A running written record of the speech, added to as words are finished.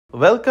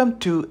Welcome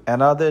to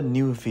another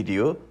new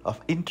video of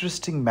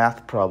interesting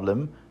math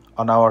problem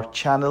on our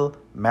channel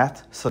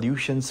Math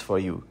Solutions for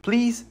You.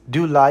 Please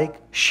do like,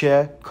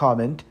 share,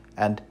 comment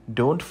and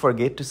don't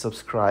forget to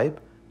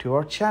subscribe to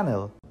our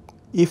channel.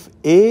 If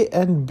a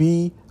and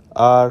b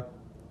are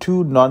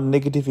two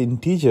non-negative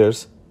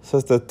integers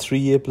such that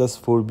 3a plus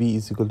 4b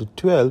is equal to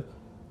 12,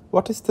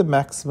 what is the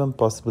maximum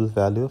possible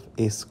value of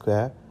a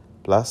square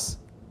plus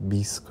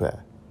b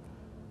square?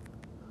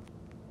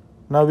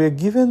 Now we are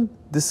given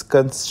this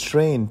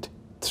constraint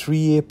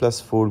 3a plus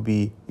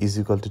 4b is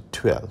equal to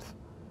 12.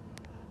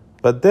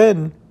 But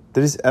then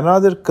there is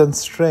another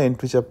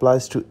constraint which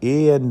applies to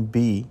a and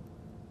b,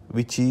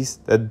 which is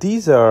that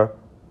these are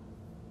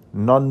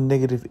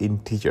non-negative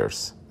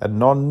integers. And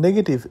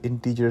non-negative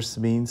integers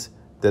means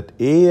that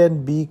a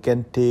and b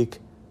can take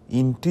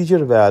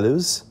integer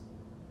values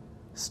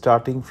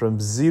starting from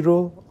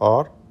 0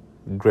 or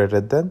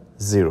greater than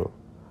 0.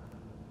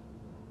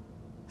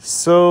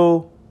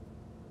 So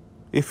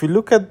if you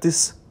look at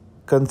this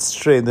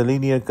constraint, the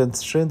linear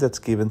constraint that's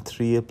given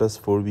 3a plus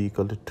 4b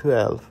equal to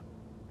 12,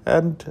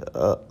 and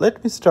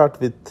let me start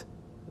with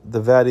the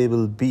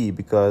variable b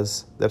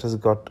because that has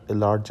got a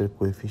larger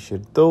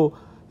coefficient, though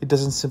it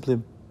doesn't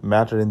simply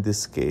matter in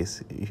this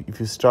case.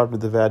 If you start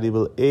with the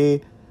variable a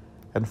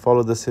and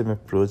follow the same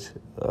approach,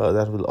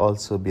 that will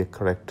also be a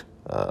correct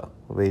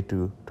way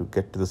to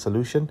get to the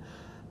solution.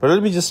 But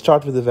let me just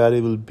start with the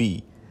variable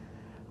b.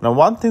 Now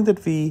one thing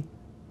that we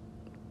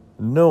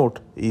note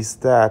is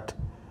that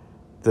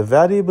the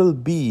variable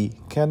b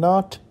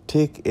cannot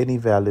take any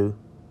value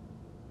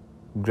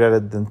greater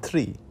than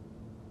 3,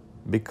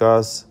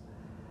 because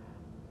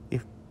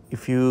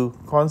if you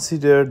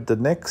consider the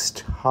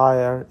next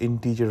higher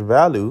integer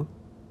value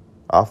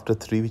after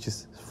 3, which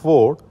is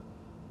 4,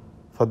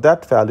 for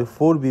that value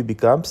 4b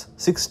becomes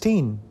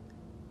 16,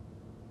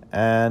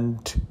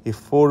 and if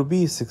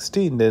 4b is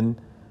 16, then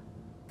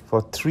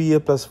for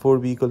 3a plus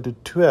 4b equal to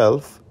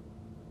 12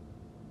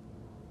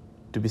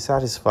 to be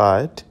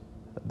satisfied,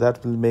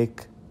 that will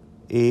make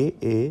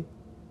a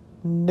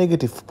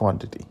negative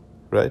quantity,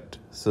 right?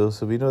 So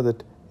we know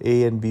that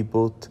a and b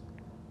both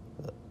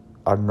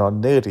are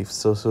non-negative.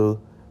 So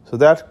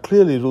that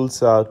clearly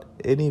rules out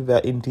any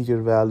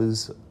integer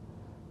values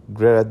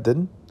greater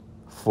than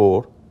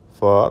 4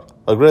 for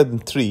or greater than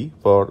 3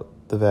 for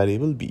the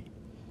variable b.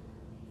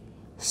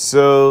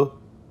 So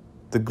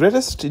the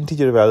greatest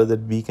integer value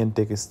that b can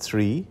take is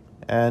 3,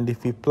 and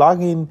if we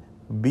plug in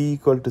b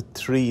equal to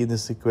 3 in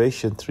this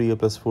equation, 3a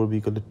plus 4b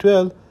equal to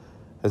 12,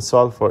 and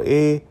solve for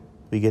a,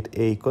 we get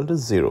a equal to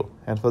 0.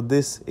 And for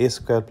this, a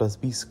square plus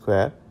b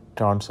square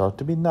turns out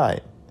to be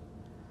 9.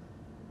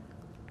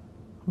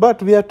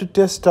 But we have to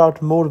test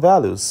out more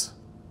values.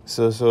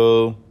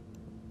 So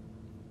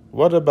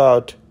what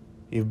about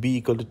if b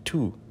equal to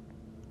 2?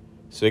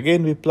 So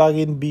again, we plug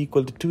in b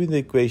equal to 2 in the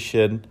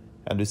equation,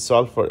 and we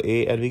solve for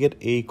a, and we get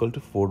a equal to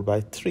 4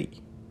 by 3.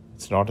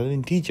 It's not an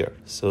integer,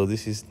 so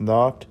this is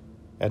not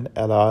an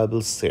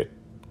allowable set.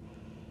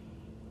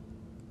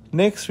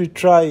 Next, we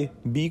try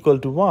b equal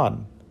to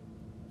 1,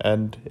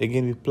 and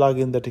again we plug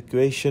in that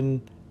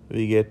equation,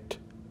 we get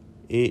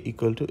a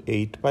equal to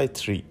 8 by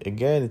 3.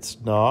 Again,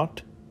 it's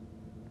not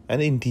an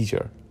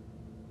integer,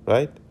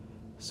 right?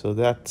 So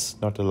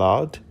that's not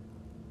allowed.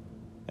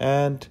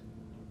 And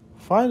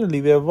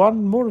finally, we have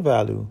one more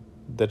value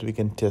that we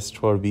can test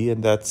for b,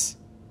 and that's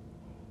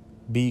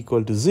b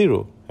equal to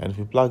 0. And if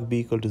we plug b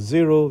equal to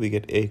 0, we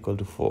get a equal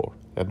to 4.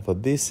 And for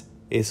this,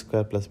 a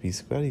square plus b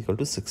square equal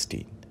to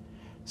 16.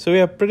 So we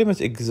have pretty much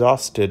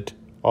exhausted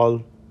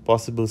all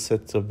possible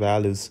sets of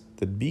values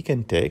that b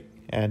can take,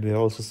 and we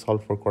also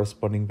solved for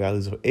corresponding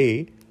values of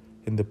a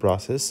in the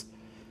process.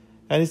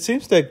 And it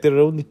seems like there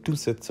are only two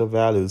sets of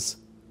values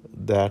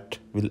that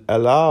will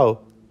allow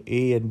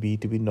a and b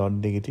to be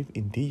non-negative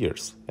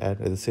integers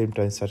and at the same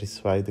time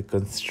satisfy the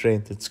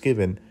constraint that's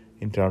given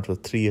in terms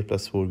of 3a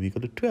plus 4b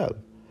equal to 12.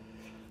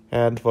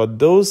 And for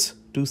those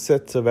two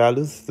sets of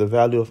values, the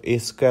value of a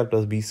square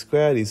plus b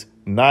square is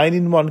 9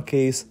 in one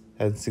case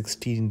and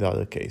 16 in the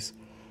other case.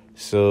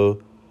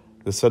 So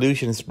the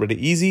solution is pretty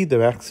easy. The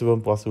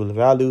maximum possible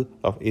value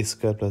of a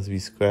square plus b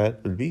square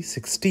will be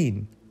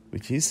 16,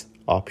 which is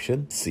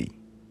option C.